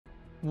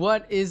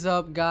What is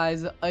up,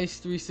 guys?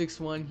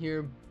 Ice361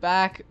 here,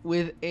 back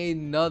with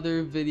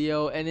another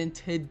video. And in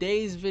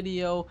today's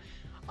video,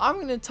 I'm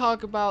going to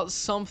talk about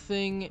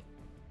something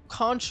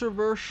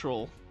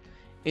controversial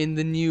in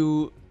the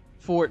new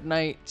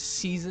Fortnite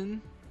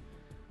season.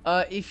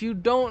 If you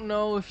don't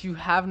know, if you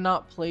have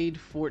not played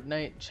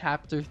Fortnite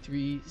Chapter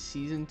 3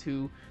 Season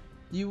 2,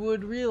 you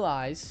would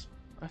realize,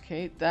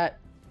 okay, that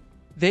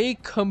they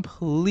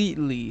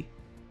completely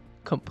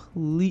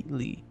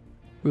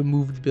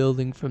removed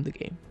building from the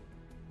game.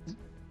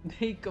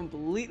 They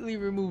completely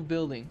removed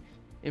building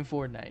in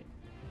Fortnite.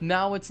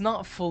 Now it's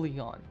not fully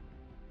gone.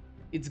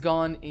 It's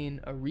gone in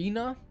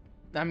arena.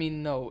 I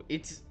mean, no,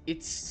 it's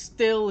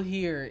still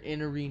here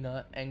in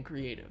arena and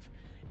creative.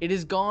 It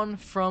is gone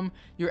from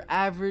your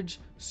average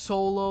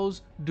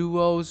solos,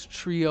 duos,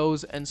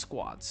 trios, and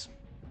squads.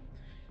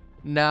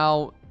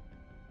 Now,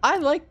 I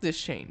like this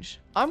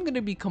change. I'm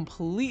gonna be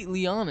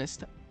completely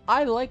honest.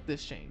 I like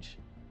this change.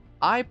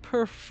 I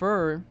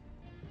prefer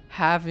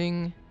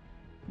having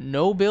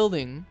no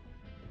building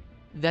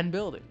than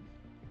building.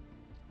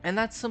 And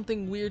that's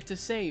something weird to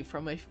say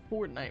from a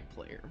Fortnite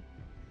player.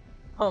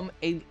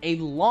 A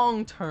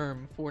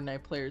long-term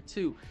Fortnite player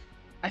too.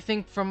 I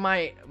think from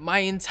my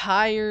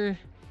entire,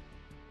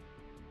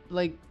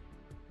 like,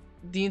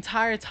 the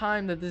entire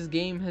time that this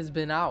game has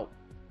been out,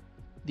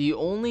 the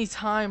only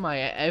time I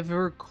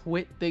ever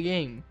quit the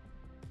game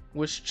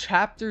was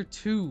Chapter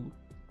 2,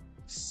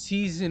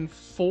 Season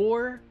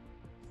 4,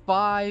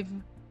 5,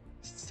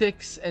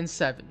 6, and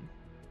 7.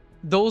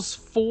 Those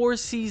 4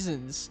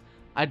 seasons,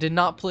 I did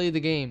not play the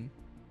game.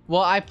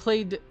 Well, I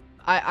played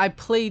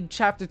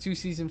Chapter 2,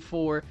 Season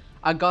 4.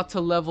 I got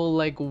to level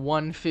like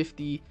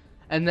 150,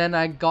 and then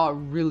I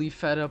got really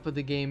fed up with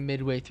the game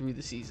midway through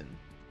the season,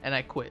 and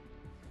I quit.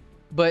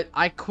 But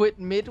I quit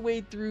midway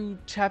through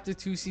Chapter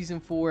 2, Season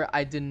 4.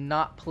 I did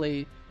not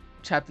play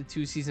Chapter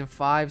 2, Season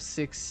 5,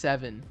 6,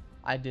 7.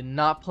 I did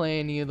not play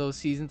any of those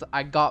seasons.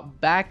 I got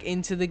back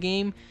into the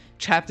game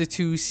Chapter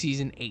 2,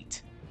 Season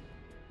 8.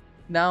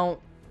 Now,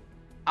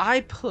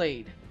 I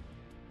played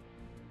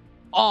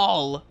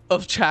all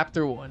of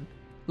Chapter 1.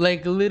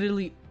 Like,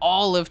 literally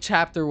all of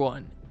Chapter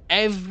 1.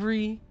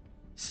 Every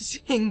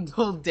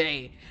single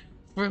day.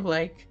 For,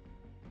 like,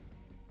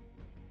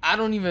 I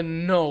don't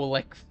even know,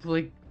 like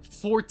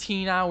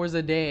 14 hours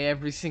a day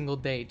every single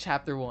day.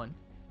 Chapter 1.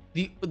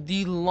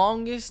 The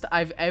longest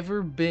I've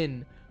ever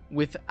been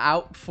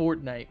without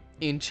Fortnite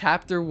in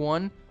Chapter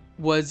 1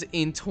 was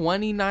in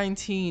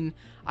 2019.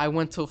 I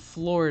went to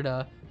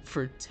Florida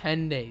for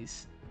 10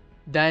 days.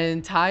 That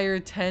entire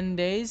 10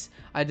 days,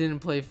 I didn't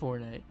play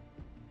Fortnite.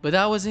 But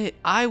that was it.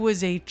 I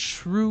was a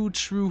true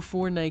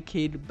Fortnite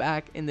kid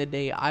back in the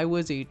day. I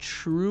was a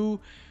true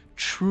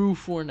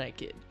Fortnite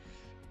kid.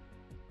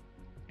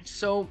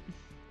 So,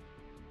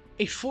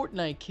 a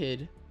Fortnite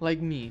kid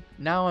like me,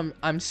 now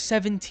I'm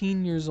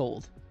 17 years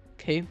old,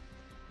 okay?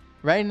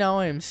 Right now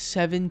I am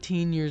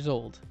 17 years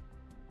old.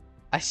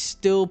 I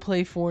still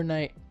play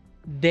Fortnite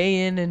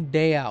day in and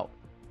day out.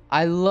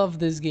 I love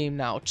this game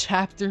now.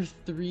 Chapter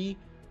 3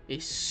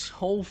 is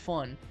so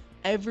fun.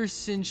 Ever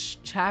since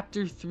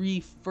Chapter 3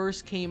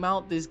 first came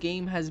out, this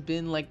game has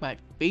been like my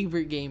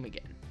favorite game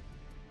again.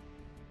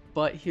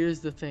 But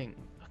here's the thing,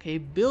 okay?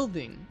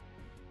 Building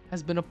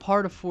has been a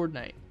part of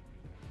Fortnite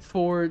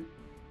for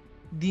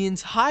the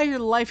entire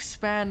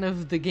lifespan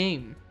of the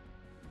game.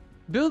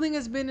 Building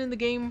has been in the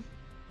game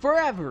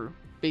forever,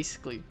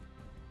 basically.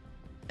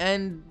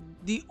 And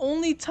the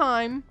only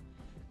time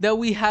that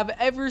we have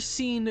ever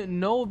seen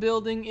no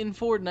building in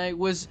Fortnite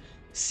was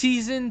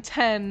Season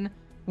 10,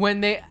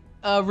 when they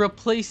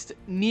replaced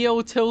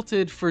Neo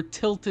Tilted for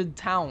Tilted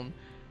Town.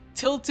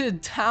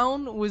 Tilted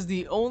Town was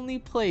the only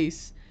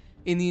place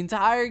in the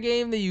entire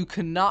game that you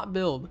could not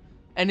build.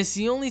 And it's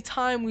the only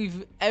time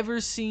we've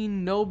ever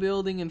seen no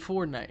building in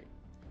Fortnite.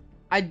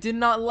 I did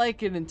not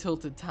like it in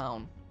Tilted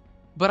Town.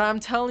 But I'm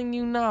telling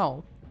you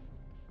now,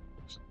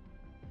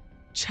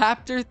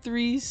 Chapter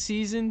 3,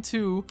 Season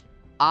 2,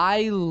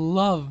 I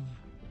love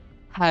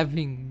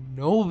having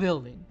no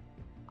building.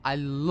 I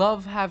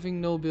love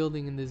having no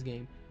building in this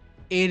game.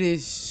 It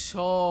is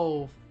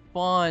so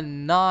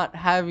fun not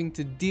having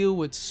to deal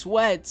with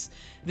sweats.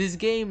 This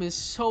game is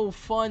so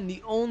fun.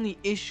 The only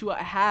issue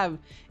I have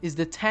is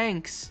the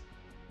tanks.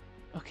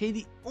 Okay,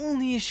 the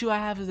only issue I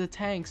have is the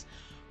tanks.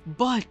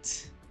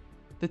 But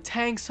the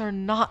tanks are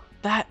not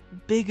that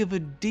big of a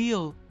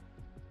deal.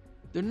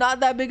 They're not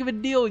that big of a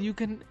deal. You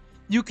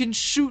can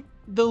shoot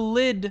the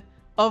lid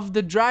of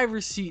the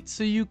driver's seat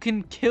so you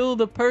can kill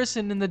the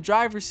person in the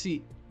driver's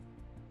seat.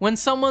 When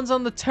someone's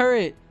on the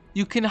turret,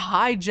 you can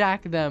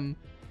hijack them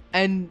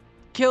and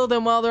kill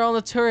them while they're on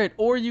the turret,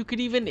 or you could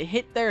even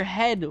hit their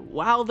head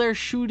while they're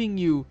shooting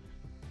you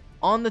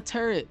on the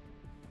turret.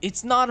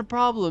 It's not a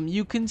problem.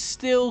 You can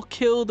still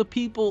kill the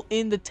people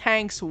in the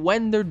tanks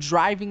when they're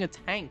driving a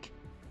tank.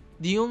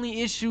 The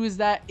only issue is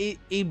that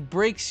it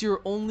breaks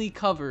your only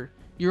cover.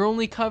 Your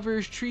only cover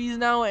is trees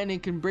now, and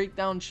it can break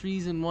down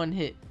trees in one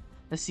hit.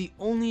 That's the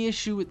only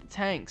issue with the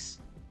tanks.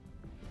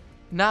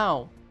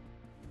 Now,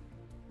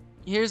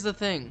 here's the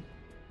thing.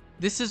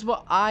 This is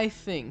what I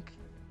think.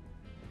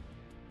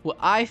 What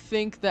I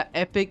think that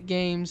Epic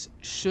Games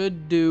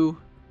should do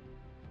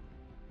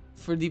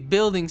for the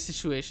building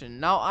situation.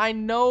 Now, I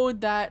know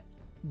that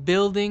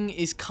building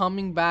is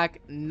coming back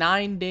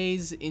 9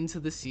 days into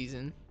the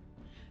season.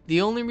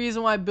 The only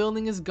reason why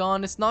building is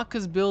gone, it's not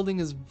because building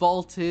is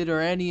vaulted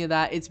or any of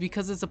that. It's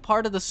because it's a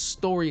part of the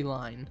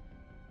storyline.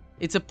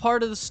 It's a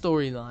part of the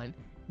storyline.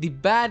 The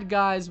bad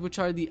guys, which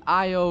are the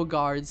IO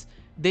guards,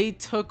 they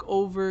took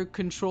over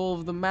control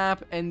of the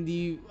map, and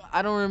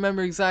I don't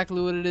remember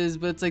exactly what it is,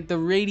 but it's like the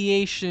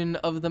radiation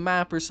of the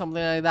map or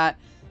something like that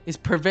is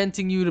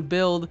preventing you to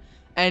build.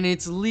 And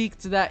it's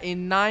leaked that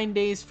in 9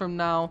 days from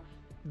now,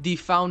 the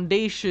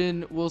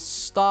Foundation will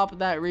stop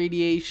that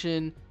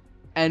radiation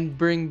and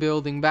bring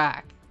building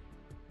back.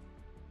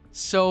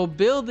 So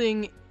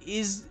building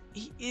is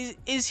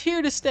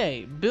here to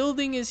stay.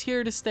 Building is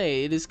here to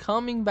stay. It is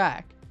coming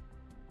back.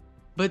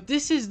 But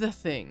this is the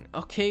thing,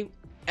 okay?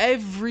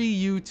 Every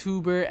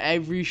YouTuber,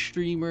 every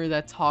streamer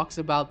that talks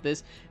about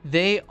this,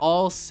 they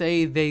all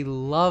say they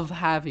love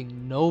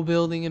having no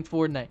building in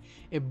Fortnite.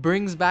 It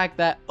brings back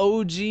that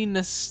OG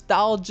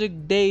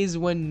nostalgic days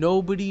when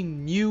nobody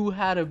knew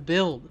how to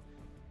build.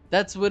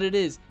 That's what it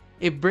is.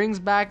 It brings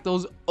back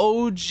those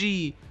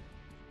OG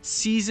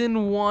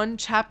Season 1,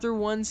 Chapter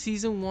 1,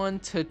 Season 1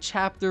 to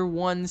Chapter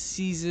 1,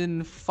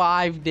 Season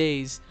 5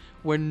 days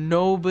where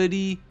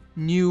nobody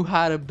knew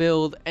how to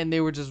build and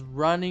they were just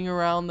running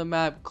around the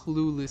map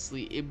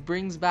cluelessly. It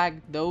brings back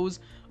those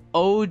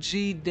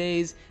OG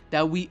days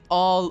that we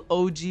all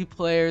OG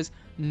players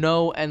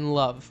know and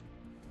love.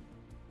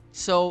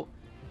 So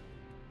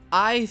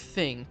I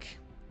think,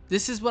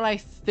 this is what I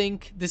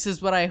think, this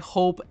is what I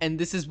hope, and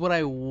this is what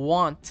I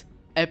want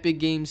Epic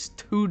Games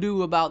to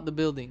do about the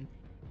building.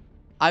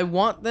 I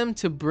want them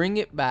to bring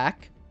it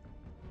back,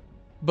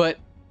 but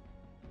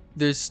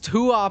there's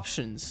two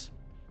options.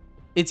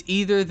 It's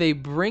either they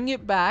bring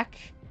it back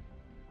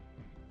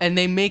and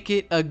they make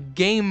it a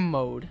game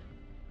mode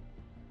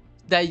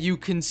that you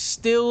can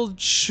still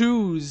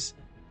choose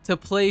to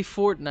play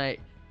Fortnite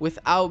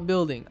without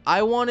building.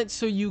 I want it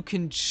so you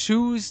can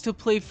choose to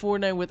play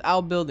Fortnite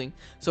without building.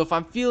 So if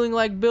I'm feeling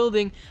like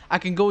building, I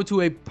can go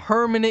to a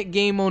permanent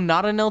game mode,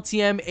 not an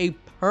LTM, a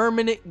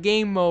permanent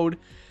game mode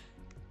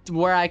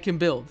where I can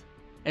build.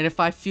 And if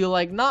I feel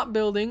like not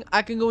building,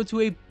 I can go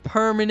into a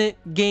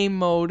permanent game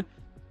mode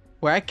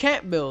where I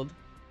can't build.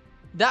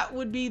 That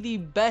would be the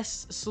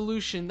best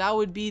solution. That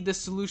would be the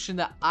solution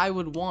that I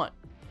would want.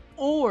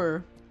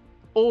 Or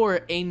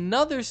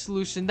another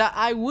solution that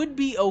I would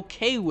be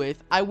okay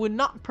with, I would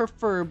not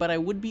prefer, but I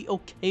would be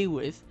okay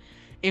with,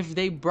 if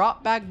they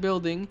brought back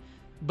building,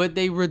 but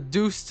they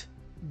reduced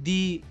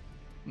the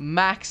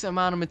max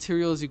amount of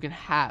materials you can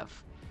have.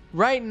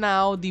 Right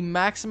now, the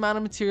max amount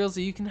of materials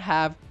that you can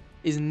have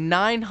is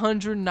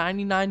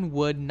 999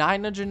 wood,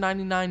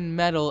 999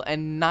 metal,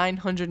 and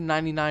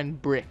 999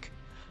 brick.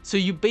 So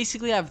you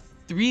basically have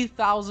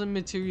 3,000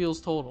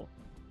 materials total.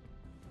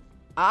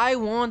 I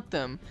want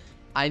them,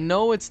 I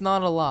know it's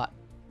not a lot,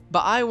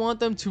 but I want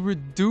them to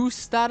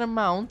reduce that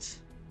amount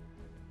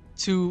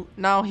to,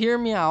 now hear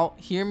me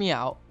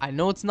out, I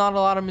know it's not a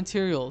lot of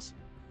materials,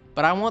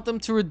 but I want them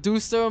to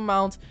reduce their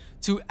amount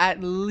to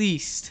at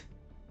least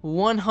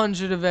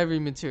 100 of every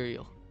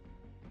material.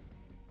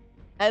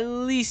 At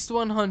least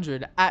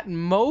 100. At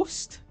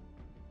most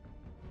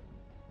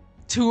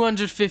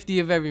 250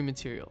 of every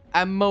material.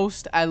 At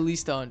most, at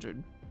least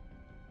 100.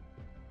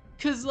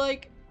 Cause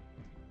like,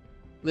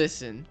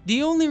 listen,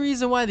 the only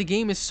reason why the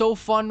game is so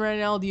fun right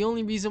now, the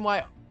only reason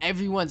why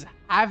everyone's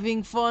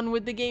having fun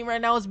with the game right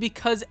now is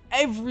because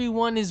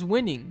everyone is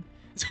winning.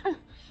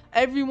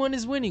 Everyone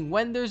is winning.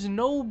 When there's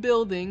no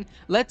building,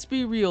 let's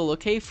be real,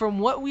 okay? From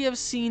what we have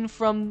seen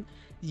from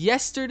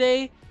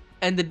yesterday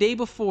and the day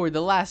before,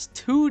 the last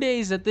 2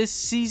 days that this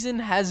season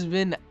has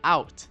been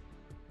out,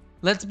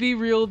 let's be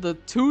real, the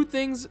two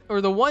things, or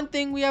the one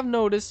thing we have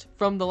noticed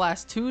from the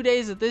last 2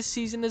 days that this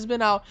season has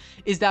been out,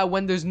 is that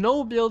when there's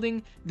no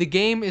building, the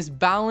game is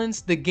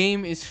balanced, the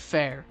game is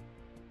fair.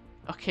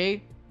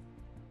 Okay?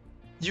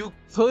 You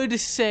could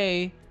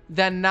say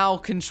that now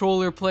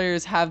controller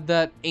players have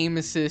that aim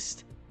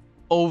assist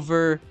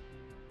over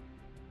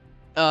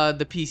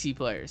the PC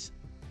players.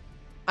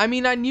 I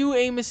mean, I knew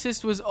aim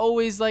assist was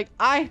always, like,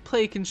 I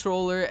play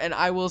controller, and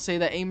I will say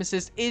that aim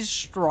assist is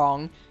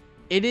strong.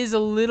 It is a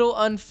little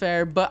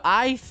unfair, but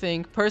I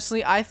think,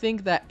 personally, I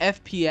think that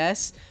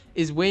FPS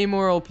is way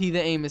more OP than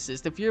aim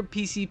assist. If you're a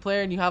PC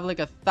player and you have like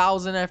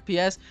 1,000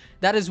 FPS,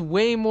 that is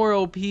way more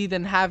OP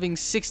than having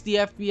 60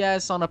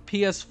 FPS on a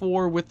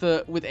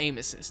PS4 with aim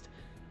assist.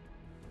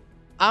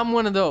 I'm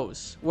one of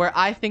those where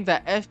I think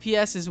that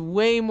FPS is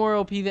way more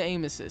OP than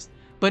aim assist.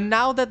 But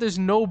now that there's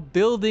no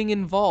building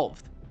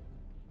involved,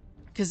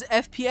 because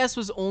FPS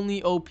was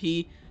only OP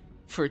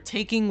for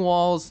taking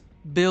walls,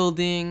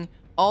 building,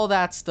 all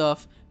that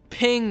stuff.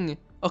 Ping,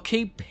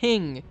 okay,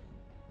 ping.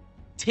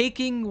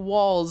 Taking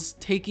walls,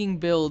 taking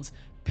builds,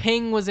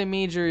 ping was a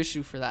major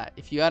issue for that.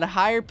 If you had a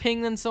higher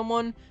ping than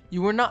someone,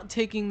 you were not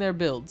taking their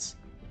builds.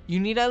 You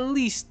need at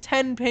least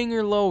 10 ping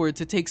or lower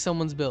to take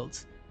someone's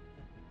builds.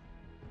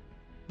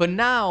 But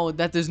now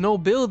that there's no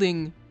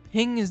building,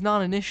 ping is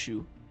not an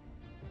issue.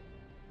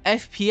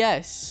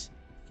 FPS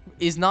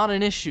is not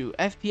an issue.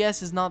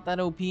 FPS is not that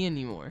OP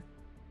anymore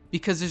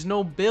because there's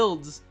no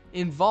builds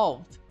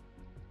involved.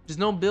 There's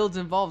no builds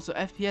involved, so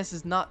FPS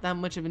is not that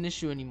much of an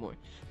issue anymore.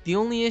 The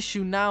only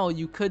issue now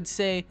you could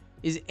say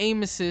is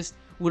aim assist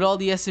with all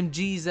the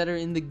SMGs that are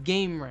in the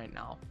game right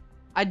now.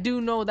 I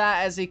do know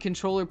that as a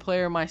controller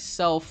player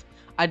myself,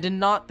 I did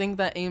not think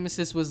that aim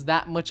assist was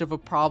that much of a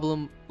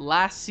problem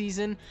last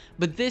season,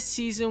 but this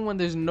season when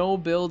there's no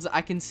builds,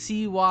 I can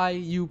see why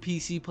you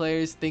PC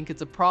players think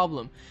it's a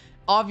problem.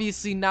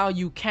 Obviously now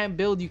you can't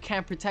build, you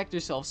can't protect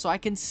yourself, so I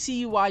can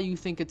see why you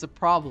think it's a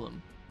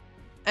problem.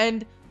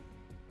 And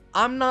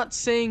I'm not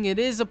saying it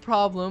is a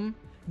problem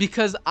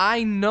because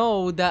I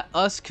know that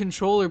us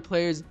controller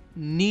players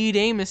need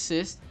aim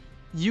assist.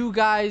 You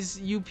guys,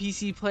 you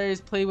PC players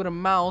play with a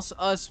mouse.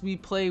 Us, we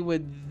play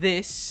with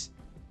this.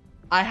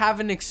 I have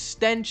an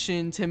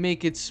extension to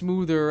make it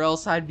smoother or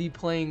else I'd be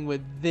playing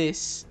with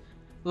this.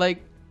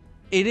 Like,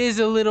 it is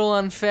a little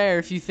unfair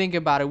if you think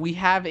about it. We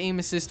have aim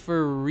assist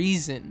for a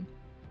reason.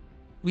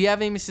 We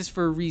have aim assist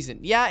for a reason.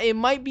 Yeah, it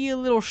might be a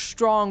little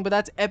strong, but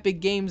that's Epic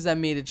Games that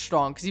made it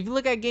strong. Because if you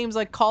look at games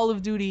like Call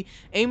of Duty,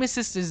 aim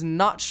assist is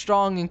not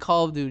strong in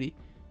Call of Duty.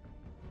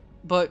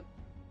 But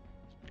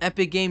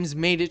Epic Games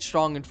made it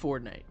strong in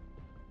Fortnite.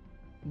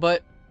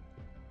 But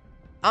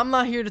I'm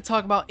not here to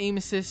talk about aim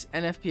assist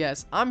and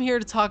FPS. I'm here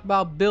to talk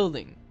about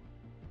building.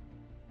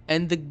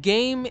 And the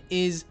game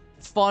is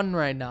fun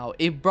right now.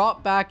 It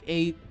brought back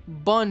a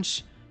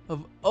bunch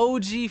of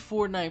OG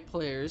Fortnite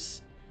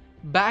players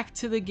back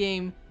to the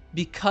game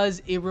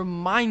because it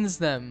reminds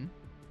them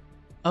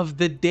of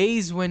the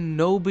days when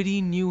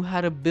nobody knew how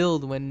to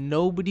build, when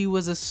nobody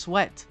was a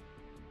sweat.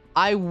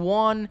 I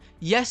won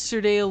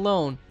yesterday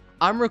alone.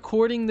 I'm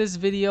recording this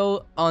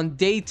video on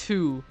day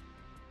 2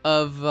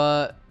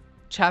 of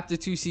chapter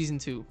 2 season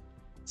 2.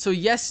 So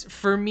yes,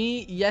 for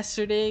me,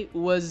 yesterday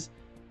was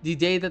the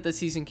day that the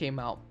season came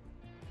out.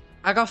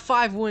 I got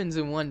 5 wins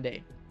in one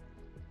day.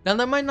 Now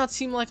that might not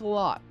seem like a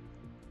lot,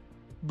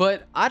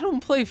 but I don't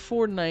play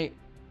Fortnite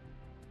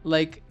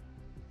like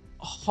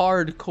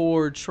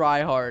hardcore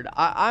try hard.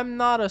 I'm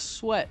not a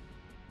sweat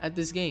at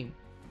this game.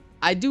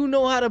 I do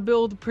know how to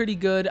build pretty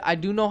good. I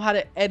do know how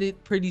to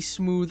edit pretty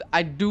smooth.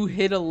 I do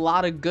hit a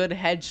lot of good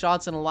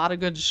headshots and a lot of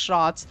good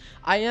shots.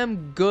 I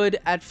am good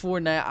at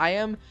Fortnite. I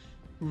am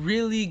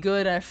really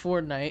good at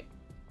Fortnite.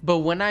 But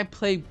when I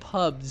play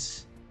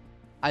pubs,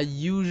 I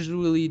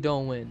usually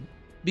don't win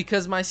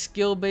because my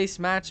skill-based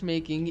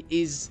matchmaking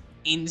is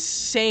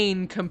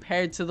insane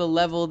compared to the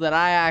level that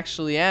I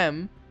actually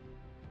am.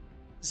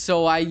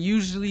 So I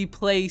usually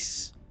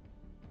place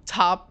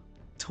top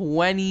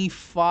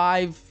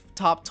 25,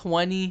 top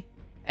 20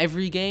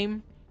 every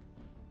game.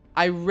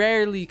 I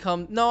rarely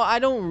come, no, I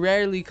don't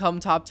rarely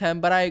come top 10,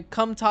 but I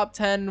come top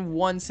 10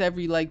 once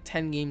every like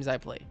 10 games I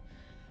play.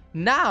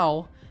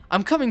 Now,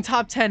 I'm coming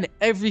top 10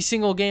 every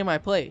single game I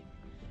play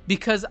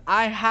because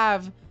I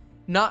have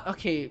not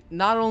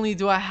only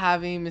do I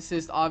have aim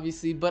assist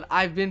obviously, but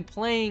I've been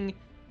playing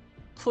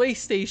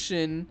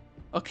PlayStation,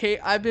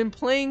 I've been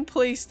playing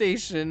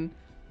PlayStation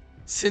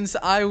since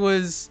I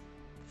was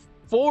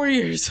 4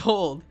 years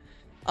old.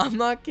 I'm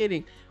not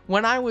kidding.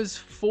 When I was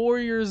 4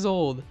 years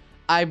old,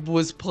 I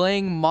was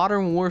playing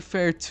Modern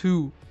Warfare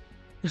 2.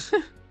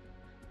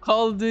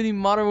 Call of Duty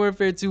Modern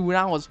Warfare 2 when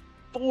I was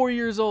 4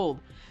 years old.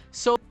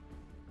 So,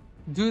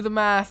 do the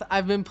math.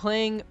 I've been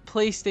playing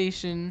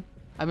PlayStation.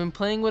 I've been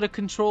playing with a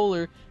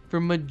controller for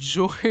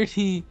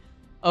majority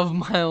of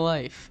my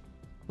life.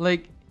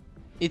 Like,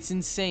 it's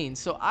insane.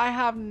 So, I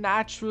have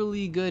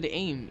naturally good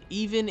aim,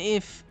 even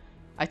if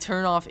I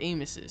turn off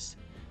aim assist.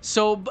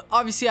 So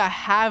obviously I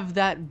have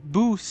that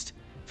boost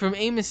from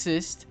aim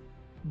assist,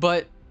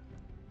 but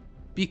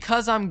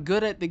because I'm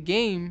good at the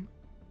game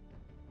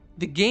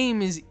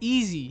is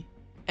easy.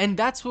 And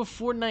that's what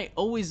Fortnite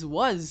always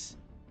was.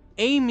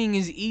 Aiming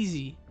is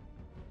easy.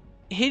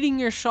 Hitting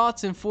your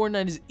shots in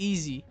Fortnite is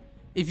easy.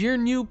 If you're a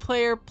new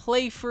player,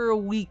 play for a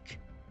week.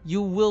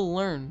 You will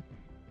learn.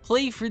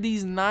 Play for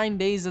these 9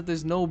 days that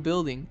there's no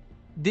building.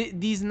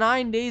 These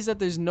 9 days that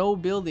there's no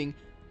building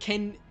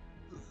can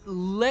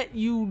let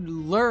you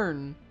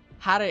learn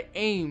how to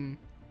aim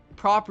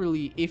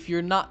properly if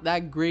you're not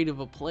that great of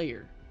a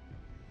player.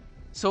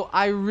 So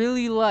I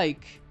really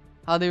like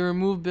how they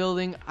remove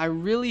building. I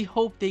really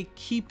hope they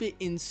keep it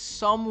in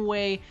some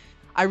way.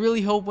 I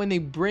really hope when they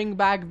bring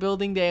back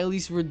building, they at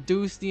least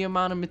reduce the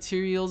amount of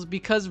materials,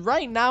 because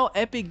right now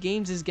Epic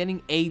Games is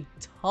getting a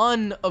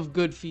ton of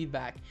good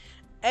feedback.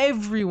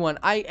 Everyone,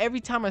 every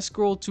time I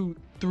scroll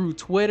through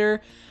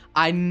Twitter,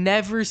 I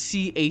never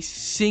see a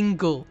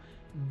single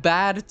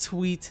bad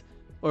tweet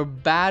or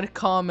bad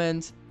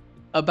comment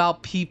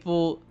about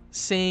people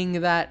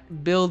saying that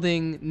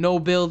no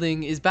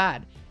building is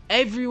bad.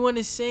 Everyone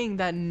is saying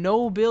that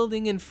no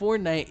building in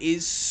Fortnite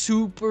is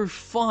super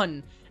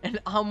fun, and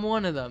I'm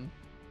one of them.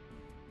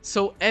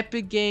 So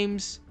Epic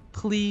Games,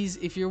 please,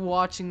 if you're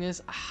watching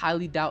this, I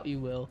highly doubt you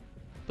will,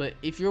 but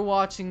if you're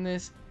watching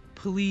this,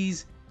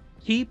 please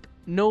keep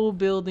no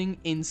building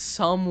in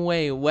some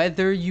way,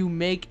 whether you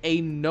make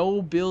a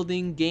no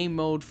building game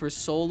mode for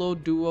solo,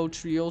 duo,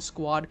 trio,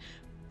 squad,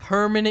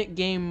 permanent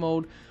game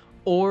mode,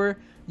 or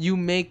you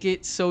make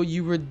it so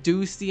you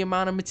reduce the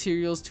amount of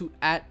materials to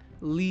at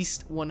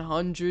least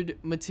 100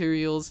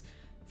 materials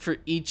for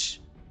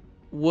each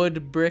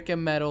wood, brick,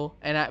 and metal,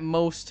 and at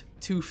most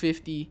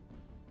 250,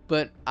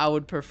 but I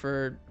would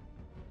prefer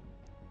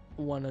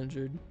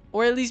 100,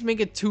 or at least make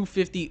it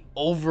 250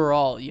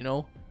 overall, you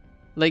know?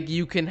 Like,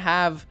 you can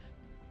have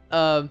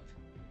uh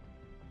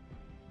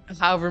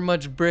however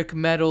much brick,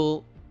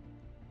 metal,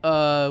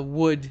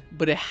 wood,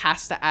 but it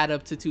has to add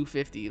up to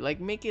 250. Like,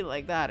 make it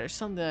like that or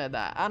something like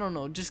that. I don't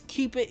know, just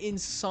keep it in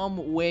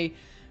some way.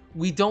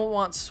 We don't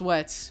want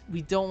sweats.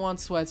 We don't want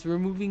sweats.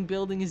 Removing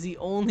building is the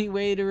only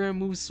way to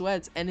remove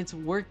sweats, and it's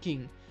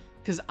working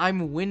because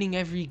I'm winning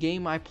every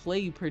game I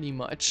play pretty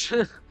much.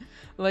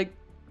 Like,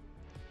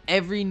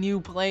 every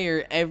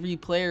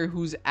player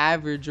who's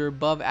average or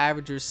above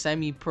average or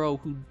semi-pro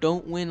who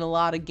don't win a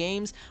lot of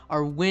games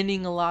are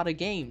winning a lot of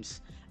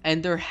games,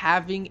 and they're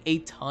having a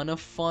ton of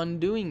fun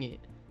doing it.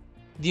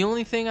 The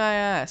only thing I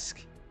ask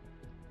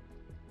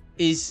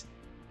is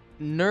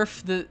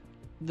nerf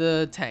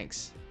the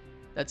tanks.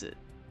 That's it.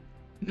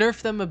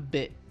 Nerf them a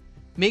bit.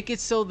 Make it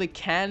so the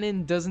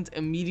cannon doesn't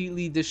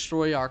immediately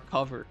destroy our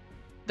cover.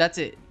 That's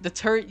it. The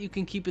turret, you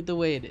can keep it the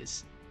way it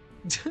is.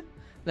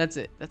 That's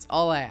it. That's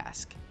all I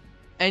ask.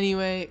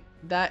 Anyway,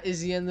 that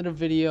is the end of the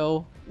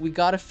video. We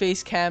got a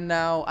face cam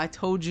now. I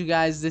told you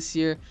guys this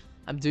year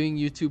I'm doing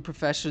YouTube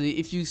professionally.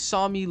 If you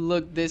saw me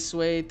look this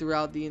way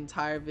throughout the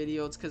entire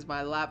video, it's because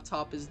my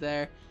laptop is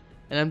there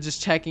and I'm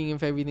just checking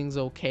if everything's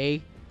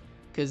okay,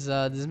 because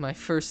this is my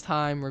first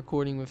time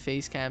recording with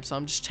face cam, so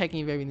I'm just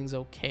checking if everything's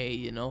okay,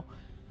 you know.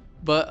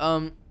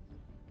 But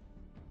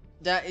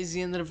that is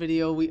the end of the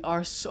video. We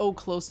are so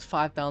close to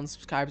 5,000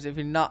 subscribers. If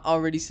you're not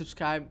already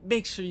subscribed,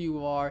 make sure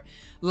you are.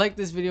 Like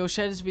this video,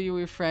 share this video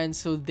with your friends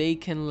so they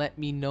can let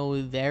me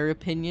know their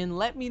opinion.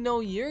 Let me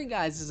know your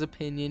guys'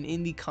 opinion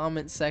in the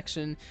comment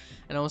section,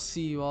 and I'll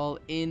see you all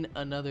in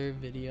another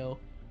video.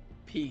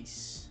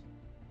 Peace.